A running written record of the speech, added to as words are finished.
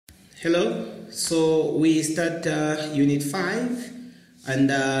Hello, so we start Unit 5,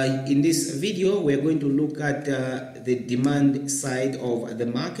 and in this video we're going to look at the demand side of the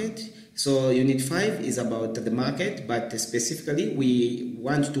market. So Unit 5 is about the market, but specifically we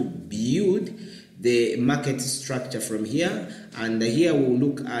want to build the market structure from here, and here we'll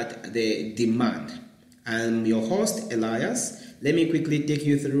look at the demand. I'm your host Elias. Let me quickly take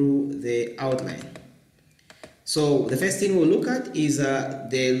you through the outline. So the first thing we'll look at is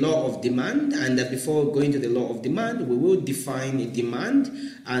the law of demand, and before going to the law of demand, we will define demand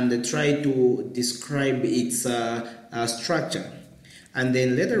and try to describe its structure. And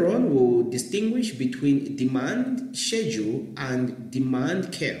then later on, we'll distinguish between demand schedule and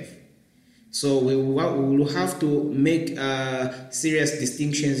demand curve. So we will have to make serious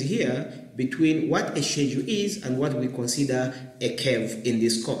distinctions here between what a schedule is and what we consider a curve in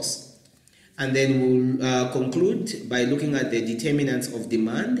this course. And then we'll conclude by looking at the determinants of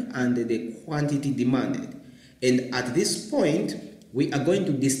demand and the quantity demanded. And at this point, we are going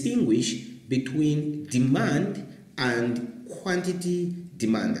to distinguish between demand and quantity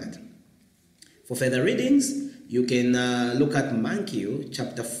demanded. For further readings, you can look at Mankiw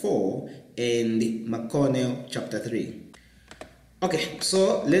chapter 4 and McConnell chapter 3. Okay,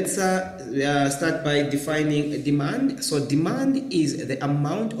 so let's start by defining demand. So demand is the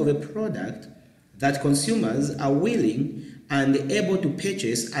amount of a product that consumers are willing and able to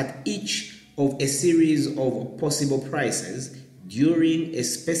purchase at each of a series of possible prices during a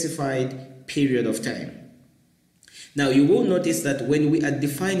specified period of time. Now you will notice that when we are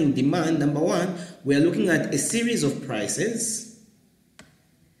defining demand, number one, we are looking at a series of prices.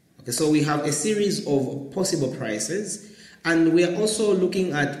 Okay, so we have a series of possible prices, and we are also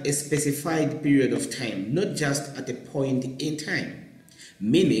looking at a specified period of time, not just at a point in time.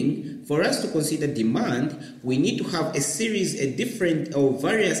 Meaning, for us to consider demand, we need to have a series, different or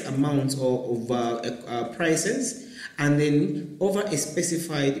various amounts of prices, and then over a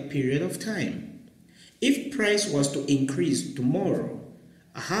specified period of time. If price was to increase tomorrow,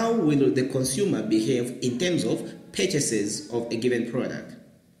 how will the consumer behave in terms of purchases of a given product?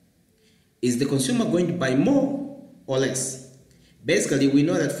 Is the consumer going to buy more or less? Basically, we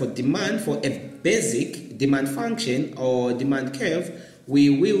know that for demand, for a basic demand function or demand curve, we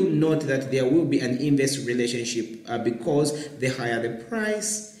will note that there will be an inverse relationship because the higher the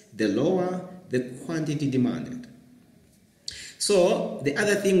price, the lower the quantity demanded. So the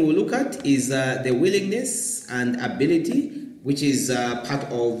other thing we'll look at is the willingness and ability, which is part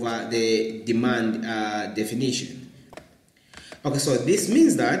of the demand definition. Okay, so this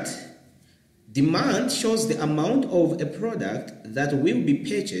means that demand shows the amount of a product that will be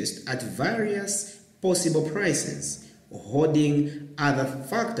purchased at various possible prices, holding other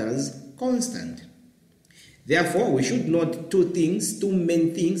factors constant. Therefore, we should note two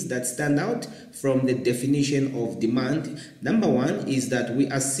main things that stand out from the definition of demand. Number one is that we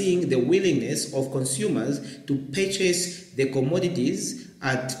are seeing the willingness of consumers to purchase the commodities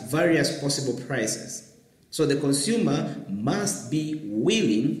at various possible prices. So the consumer must be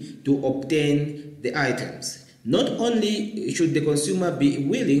willing to obtain the items. Not only should the consumer be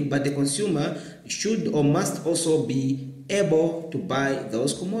willing, but the consumer should or must also be able to buy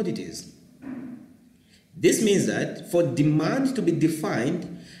those commodities. This means that for demand to be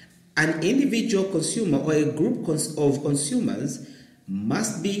defined, an individual consumer or a group of consumers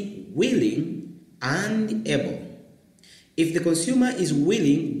must be willing and able. If the consumer is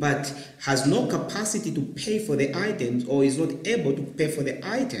willing but has no capacity to pay for the items or is not able to pay for the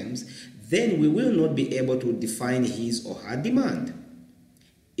items, then we will not be able to define his or her demand.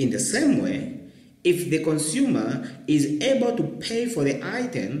 In the same way, if the consumer is able to pay for the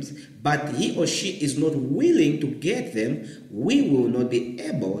items, but he or she is not willing to get them, we will not be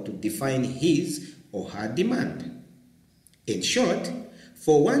able to define his or her demand. In short,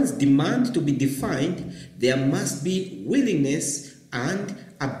 for one's demand to be defined, there must be willingness and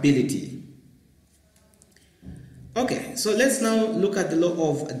ability. Okay, so let's now look at the law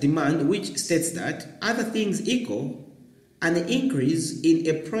of demand, which states that other things equal, an increase in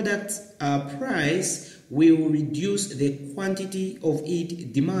a product's price will reduce the quantity of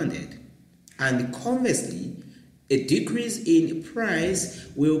it demanded. And conversely, a decrease in price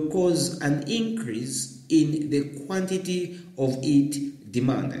will cause an increase in the quantity of it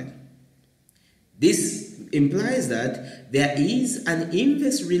demanded. This implies that there is an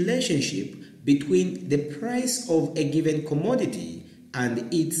inverse relationship between the price of a given commodity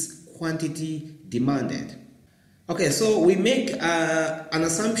and its quantity demanded. Okay, so we make an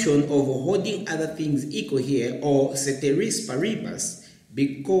assumption of holding other things equal here, or ceteris paribus,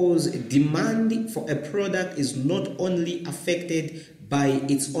 because demand for a product is not only affected by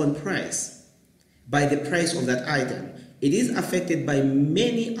its own price, by the price of that item. It is affected by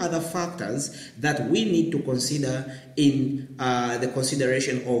many other factors that we need to consider in the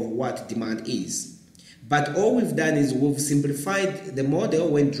consideration of what demand is. But all we've done is we've simplified the model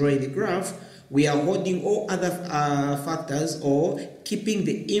when drawing the graph. We are holding all other factors or keeping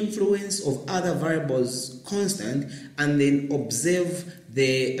the influence of other variables constant, and then observe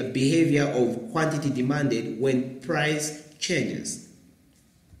the behavior of quantity demanded when price changes.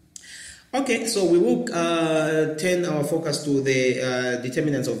 Okay, so we will turn our focus to the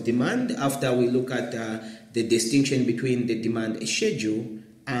determinants of demand after we look at the distinction between the demand schedule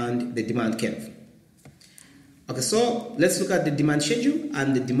and the demand curve. Okay, so let's look at the demand schedule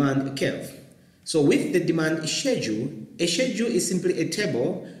and the demand curve. So with the demand schedule, a schedule is simply a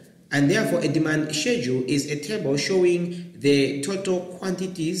table, and therefore a demand schedule is a table showing the total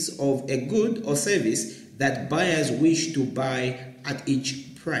quantities of a good or service that buyers wish to buy at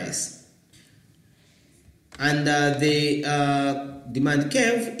each price. And the demand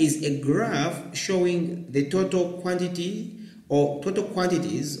curve is a graph showing the total quantity or total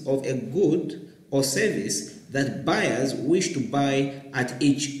quantities of a good or service that buyers wish to buy at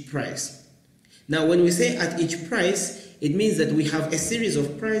each price. Now, when we say at each price, it means that we have a series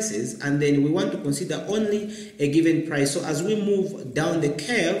of prices and then we want to consider only a given price. So as we move down the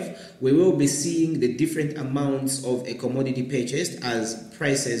curve, we will be seeing the different amounts of a commodity purchased as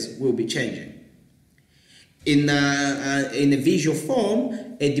prices will be changing. In a visual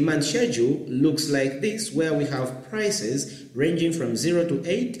form, a demand schedule looks like this, where we have prices ranging from 0 to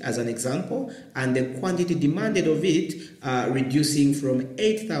 8 as an example, and the quantity demanded of it reducing from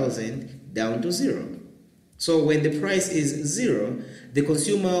 8,000 down to 0. So when the price is 0, the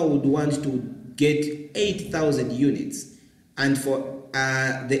consumer would want to get 8,000 units, and for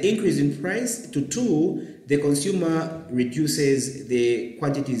the increase in price to 2, the consumer reduces the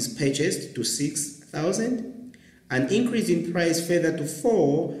quantities purchased to 6,000. An increase in price further to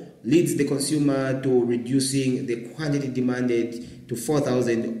 4 leads the consumer to reducing the quantity demanded to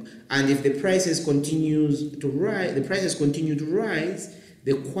 4,000. And if the prices continue to rise,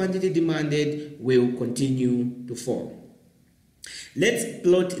 the quantity demanded will continue to fall. Let's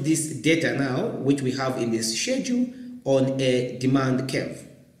plot this data now, which we have in this schedule, on a demand curve.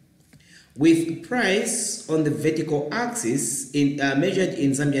 With price on the vertical axis measured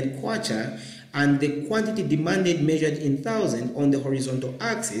in Zambian kwacha, and the quantity demanded measured in thousand on the horizontal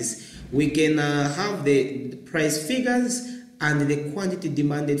axis, we can have the price figures and the quantity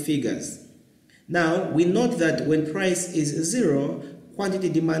demanded figures. Now, we note that when price is 0, quantity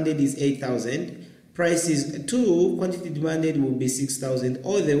demanded is 8,000. Price is 2, quantity demanded will be 6,000,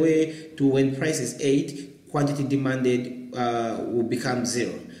 all the way to when price is 8, quantity demanded will become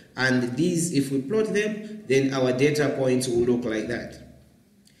 0. And these, if we plot them, then our data points will look like that.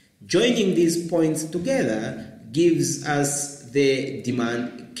 Joining these points together gives us the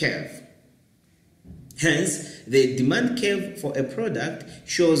demand curve. Hence, the demand curve for a product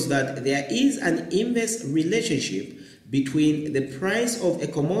shows that there is an inverse relationship between the price of a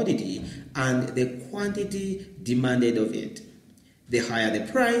commodity and the quantity demanded of it. The higher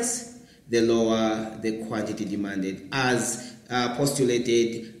the price, the lower the quantity demanded, as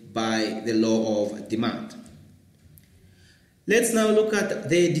postulated by the law of demand. Let's now look at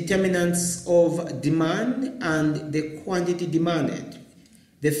the determinants of demand and the quantity demanded.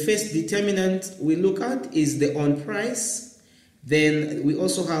 The first determinant we look at is the on price. Then we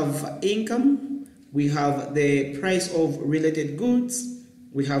also have income. We have the price of related goods.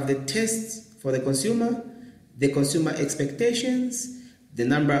 We have the tests for the consumer expectations, the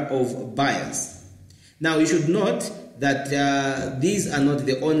number of buyers. Now you should note that these are not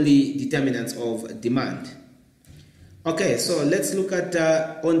the only determinants of demand. Okay, so let's look at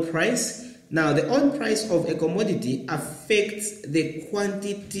on price. Now, the on price of a commodity affects the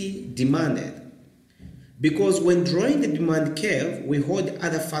quantity demanded, because when drawing the demand curve, we hold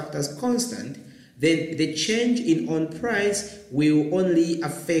other factors constant, then the change in on price will only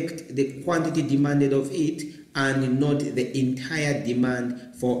affect the quantity demanded of it and not the entire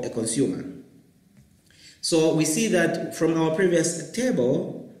demand for a consumer. So we see that from our previous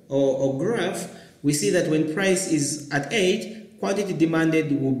table or graph, we see that when price is at 8, quantity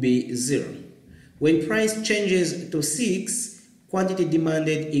demanded will be 0. When price changes to 6, quantity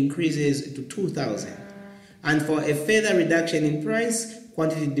demanded increases to 2,000. And for a further reduction in price,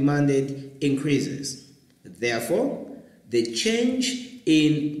 quantity demanded increases. Therefore, the change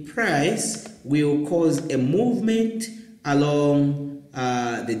in price will cause a movement along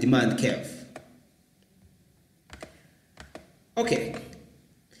the demand curve. Okay.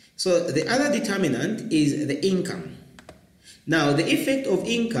 So the other determinant is the income. Now, the effect of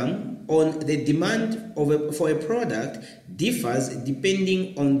income on the demand for a product differs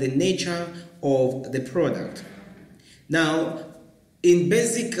depending on the nature of the product. Now, in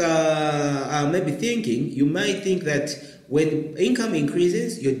basic maybe thinking, you might think that when income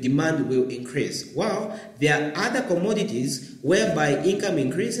increases, your demand will increase. Well, there are other commodities whereby income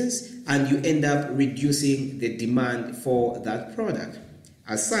increases and you end up reducing the demand for that product.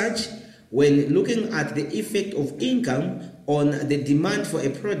 As such, when looking at the effect of income on the demand for a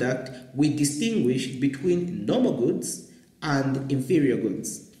product, we distinguish between normal goods and inferior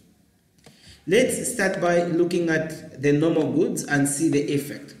goods. Let's start by looking at the normal goods and see the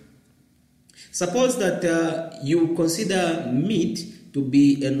effect. Suppose that you consider meat to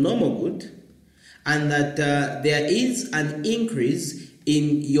be a normal good and that there is an increase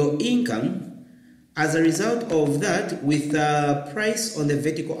in your income as a result of that, with price on the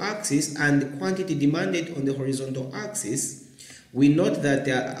vertical axis and quantity demanded on the horizontal axis. We note that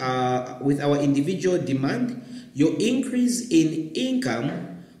with our individual demand, your increase in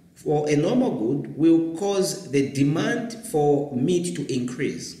income for a normal good will cause the demand for meat to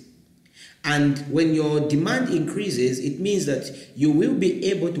increase. And when your demand increases, it means that you will be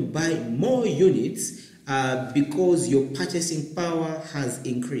able to buy more units because your purchasing power has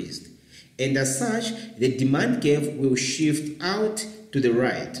increased. And as such, the demand curve will shift out to the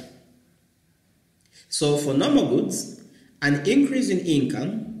right. So for normal goods, an increase in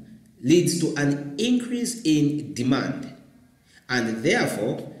income leads to an increase in demand. And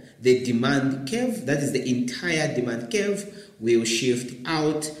therefore, the demand curve, that is the entire demand curve, will shift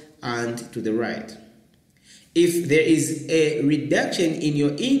out and to the right. If there is a reduction in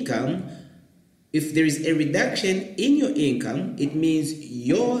your income, it means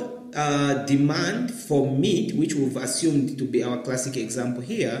your demand for meat, which we've assumed to be our classic example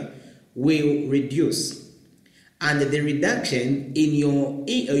here, will reduce. And the reduction in your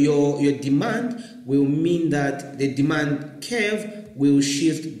demand will mean that the demand curve will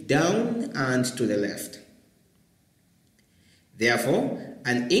shift down and to the left. Therefore,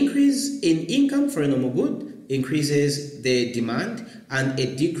 an increase in income for a normal good increases the demand, and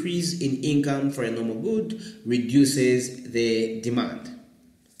a decrease in income for a normal good reduces the demand.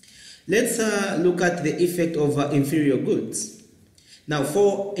 Let's look at the effect of inferior goods. Now,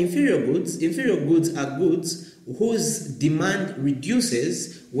 for inferior goods are goods whose demand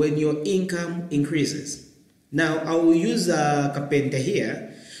reduces when your income increases. Now, I will use carpenter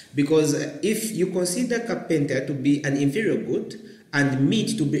here, because if you consider carpenter to be an inferior good and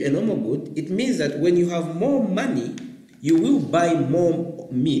meat to be a normal good, it means that when you have more money, you will buy more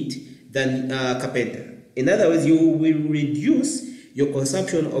meat than carpenter. In other words, you will reduce your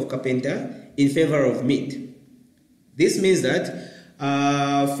consumption of carpenter in favor of meat. This means that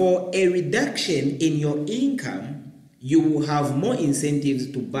for a reduction in your income, you will have more incentives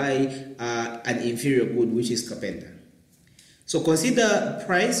to buy an inferior good, which is carpenter. So consider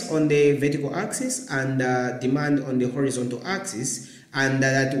price on the vertical axis and demand on the horizontal axis, and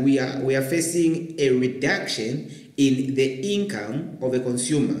that we are facing a reduction in the income of a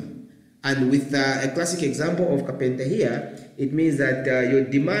consumer. And with a classic example of carpenter here, it means that your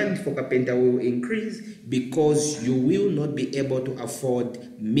demand for carpenter will increase because you will not be able to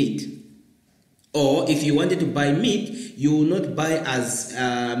afford meat. Or if you wanted to buy meat, you will not buy as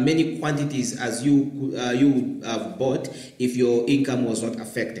many quantities as you would have bought if your income was not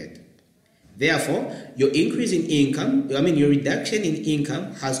affected. Therefore, your reduction in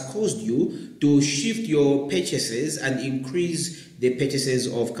income has caused you to shift your purchases and increase the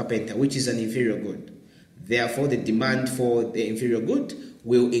purchases of carpenter, which is an inferior good. Therefore, the demand for the inferior good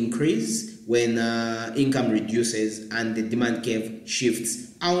will increase when income reduces and the demand curve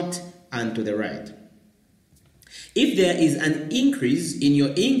shifts out and to the right. If there is an increase in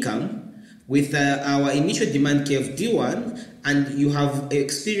your income with our initial demand curve D1, and you have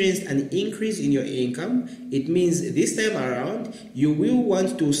experienced an increase in your income, it means this time around you will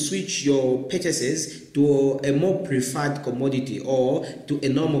want to switch your purchases to a more preferred commodity or to a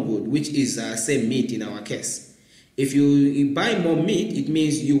normal good, which is say meat in our case. If you buy more meat, it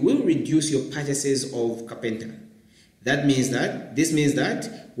means you will reduce your purchases of carpenter. This means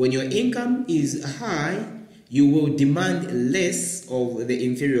that when your income is high, you will demand less of the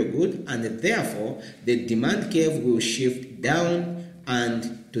inferior good, and therefore the demand curve will shift down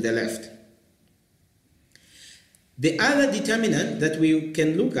and to the left. The other determinant that we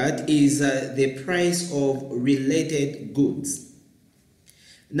can look at is the price of related goods.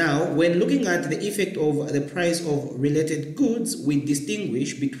 Now, when looking at the effect of the price of related goods, we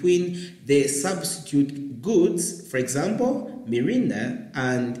distinguish between the substitute goods, for example, Mirinda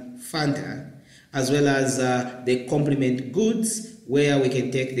and Fanta, as well as the complement goods, where we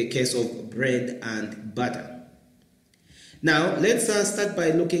can take the case of bread and butter. Now, let's start by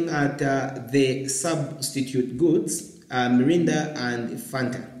looking at the substitute goods, Mirinda and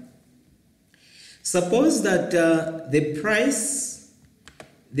Fanta. Suppose that the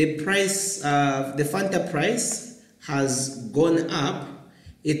Fanta price has gone up.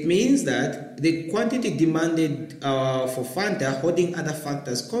 It means that the quantity demanded for Fanta, holding other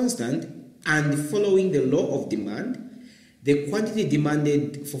factors constant and following the law of demand, the quantity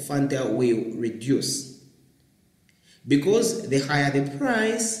demanded for Fanta will reduce. Because the higher the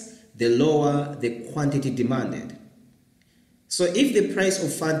price, the lower the quantity demanded. So if the price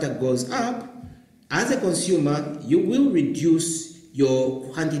of Fanta goes up, as a consumer, you will reduce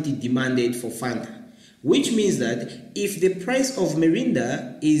your quantity demanded for Fanta. Which means that if the price of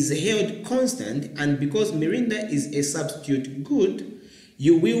Mirinda is held constant, and because Mirinda is a substitute good,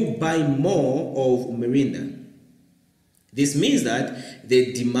 you will buy more of Mirinda. This means that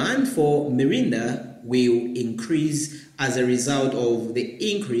the demand for Mirinda will increase as a result of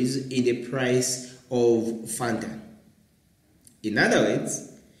the increase in the price of Fanta. In other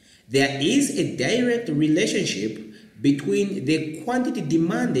words, there is a direct relationship between the quantity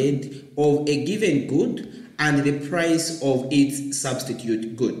demanded of a given good and the price of its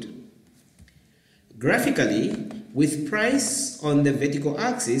substitute good. Graphically, with price on the vertical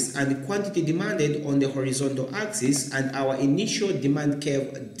axis and quantity demanded on the horizontal axis and our initial demand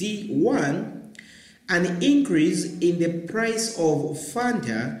curve D1, an increase in the price of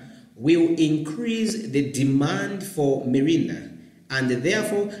Fanta will increase the demand for Mirinda, and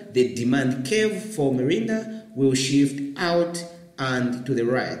therefore the demand curve for Mirinda will shift out and to the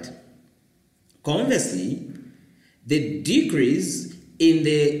right. Conversely, the decrease in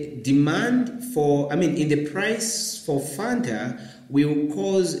the in the price for Fanta will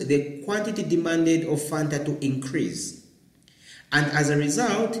cause the quantity demanded of Fanta to increase. And as a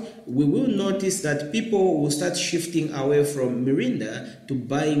result, we will notice that people will start shifting away from Mirinda to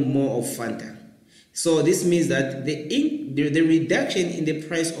buying more of Fanta. So this means that the reduction in the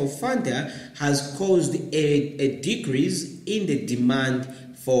price of Fanta has caused a decrease in the demand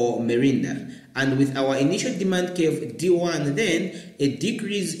for Mirinda. And with our initial demand curve D1, then a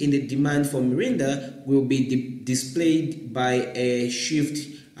decrease in the demand for Mirinda will be displayed by a shift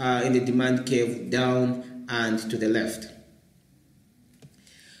in the demand curve down and to the left.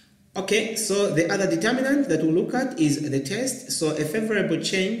 Okay, so the other determinant that we'll look at is the taste. So a favorable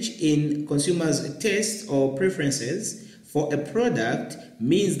change in consumers' taste or preferences for a product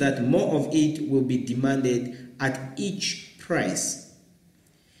means that more of it will be demanded at each price.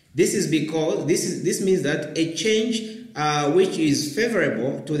 This is because this means that a change which is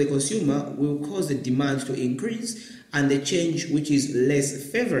favorable to the consumer will cause the demand to increase, and the change which is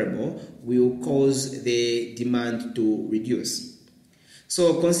less favorable will cause the demand to reduce.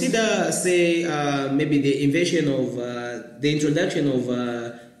 So consider, say, maybe the introduction of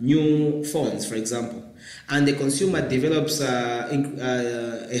new phones, for example, and the consumer develops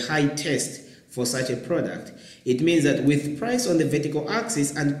a high taste for such a product. It means that with price on the vertical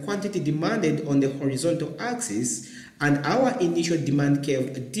axis and quantity demanded on the horizontal axis and our initial demand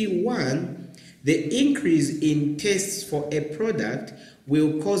curve D1, the increase in tastes for a product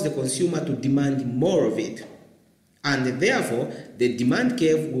will cause the consumer to demand more of it. And therefore, the demand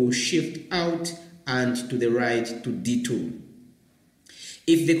curve will shift out and to the right to D2.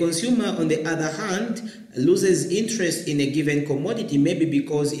 If the consumer, on the other hand, loses interest in a given commodity, maybe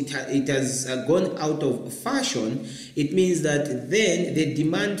because it has gone out of fashion, it means that then the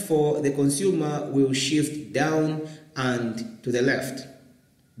demand for the consumer will shift down and to the left,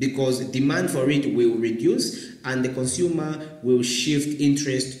 because demand for it will reduce and the consumer will shift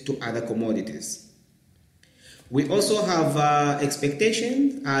interest to other commodities. We also have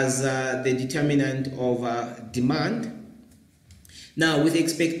expectation as the determinant of demand. Now, with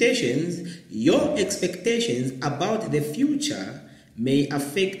expectations, your expectations about the future may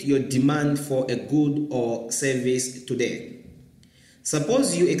affect your demand for a good or service today.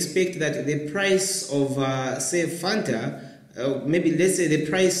 Suppose you expect that the price of, say, Fanta, maybe let's say the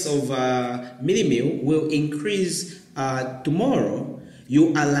price of Millimil will increase tomorrow.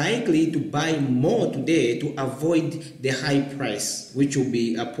 You are likely to buy more today to avoid the high price which will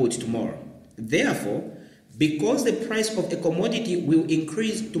be put tomorrow. Therefore, because the price of a commodity will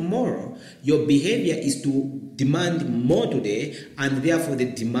increase tomorrow, your behavior is to demand more today, and therefore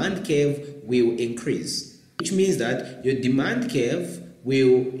the demand curve will increase. Which means that your demand curve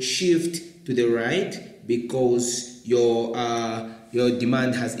will shift to the right because your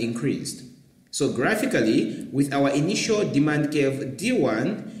demand has increased. So graphically, with our initial demand curve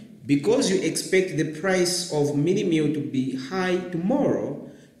D1, because you expect the price of mini meal to be high tomorrow,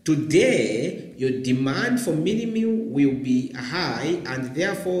 today your demand for mini meal will be high, and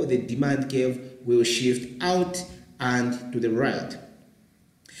therefore the demand curve will shift out and to the right.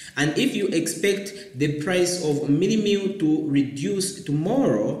 And if you expect the price of mini meal to reduce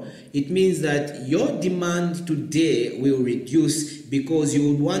tomorrow, it means that your demand today will reduce because you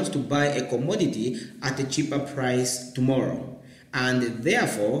would want to buy a commodity at a cheaper price tomorrow. And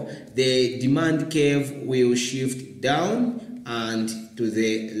therefore, the demand curve will shift down and to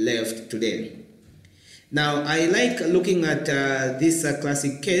the left today. Now, I like looking at this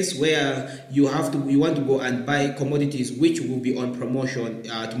classic case where you want to go and buy commodities which will be on promotion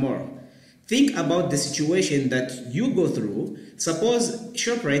tomorrow. Think about the situation that you go through. Suppose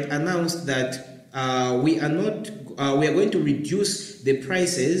ShopRite announced that we are going to reduce the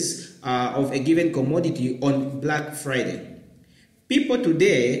prices of a given commodity on Black Friday. People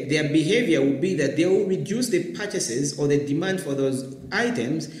today, their behavior will be that they will reduce the purchases or the demand for those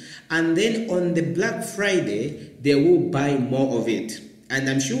items, and then on the Black Friday, they will buy more of it. And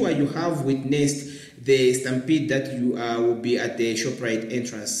I'm sure you have witnessed the stampede that you will be at the ShopRite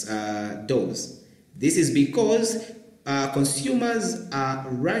entrance doors. This is because consumers are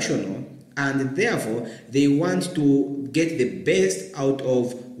rational, and therefore they want to get the best out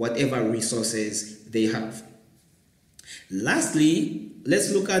of whatever resources they have. Lastly,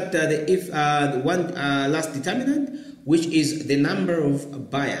 let's look at the last determinant, which is the number of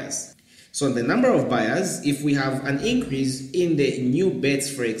buyers. So the number of buyers, if we have an increase in the new bets,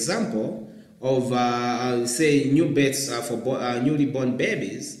 for example, of say new bets for newly born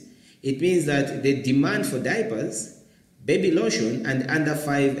babies, it means that the demand for diapers, baby lotion, and under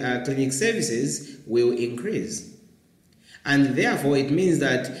 5 clinic services will increase. And therefore, it means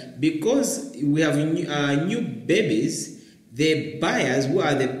that because we have new babies, the buyers, who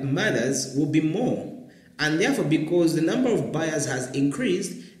are the mothers, will be more. And therefore, because the number of buyers has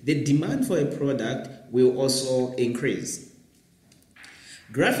increased, the demand for a product will also increase.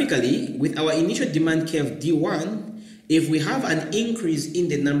 Graphically, with our initial demand curve D1, if we have an increase in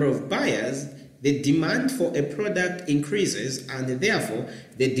the number of buyers, the demand for a product increases, and therefore,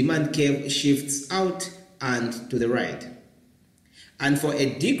 the demand curve shifts out and to the right. And for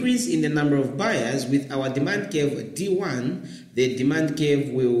a decrease in the number of buyers, with our demand curve D1, the demand curve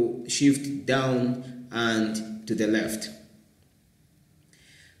will shift down and to the left.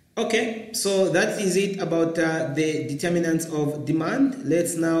 Okay, so that is it about the determinants of demand.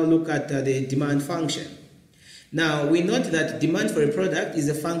 Let's now look at the demand function. Now, we note that demand for a product is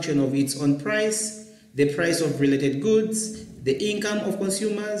a function of its own price, the price of related goods, the income of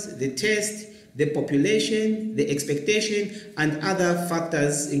consumers, the taste, the population, the expectation, and other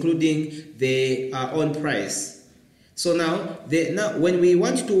factors, including the own price. So now, when we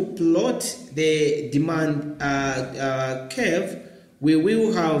want to plot the demand curve, we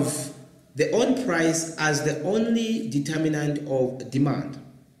will have the own price as the only determinant of demand.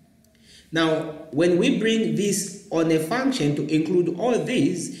 Now, when we bring this on a function to include all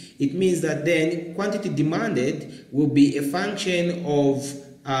these, it means that then quantity demanded will be a function of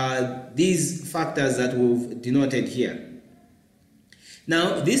these factors that we've denoted here.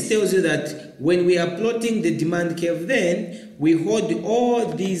 Now, this tells you that when we are plotting the demand curve, then we hold all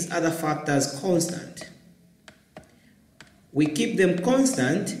these other factors constant. We keep them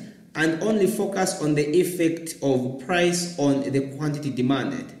constant and only focus on the effect of price on the quantity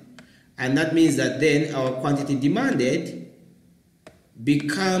demanded. And that means that then our quantity demanded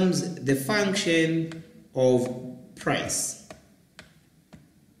becomes the function of price.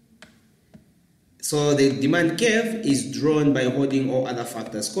 So the demand curve is drawn by holding all other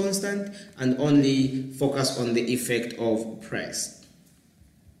factors constant and only focus on the effect of price.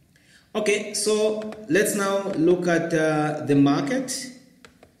 Okay, so let's now look at the market.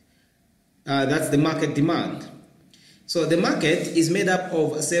 That's the market demand. So the market is made up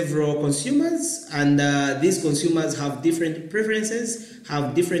of several consumers, and these consumers have different preferences,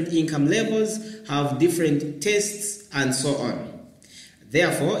 have different income levels, have different tastes, and so on.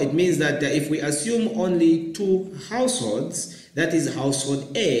 Therefore, it means that if we assume only two households, that is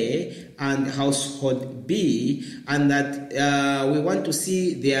household A and household B, and that we want to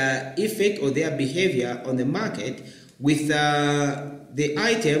see their effect or their behavior on the market with the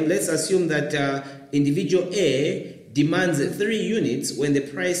item, let's assume that individual A demands 3 units when the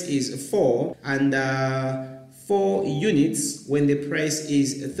price is 4, and 4 units when the price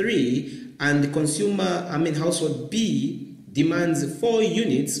is 3, and the household B demands 4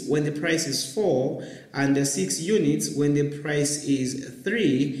 units when the price is 4 and 6 units when the price is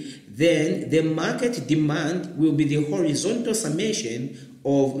 3, then the market demand will be the horizontal summation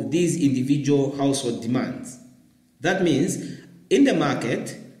of these individual household demands. That means in the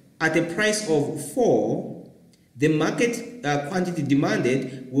market, at a price of 4, the market quantity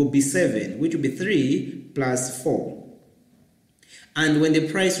demanded will be 7, which will be 3 plus 4. And when the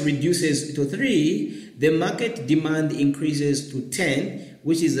price reduces to 3, the market demand increases to 10,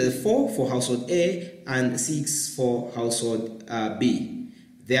 which is a 4 for household A and 6 for household B.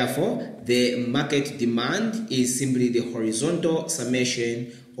 Therefore, the market demand is simply the horizontal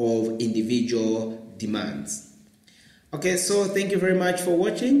summation of individual demands. Okay, so thank you very much for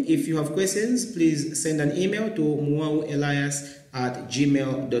watching. If you have questions, please send an email to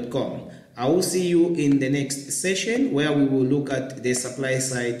muauelias@gmail.com. I will see you in the next session where we will look at the supply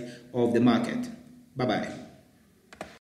side of the market. Bye-bye.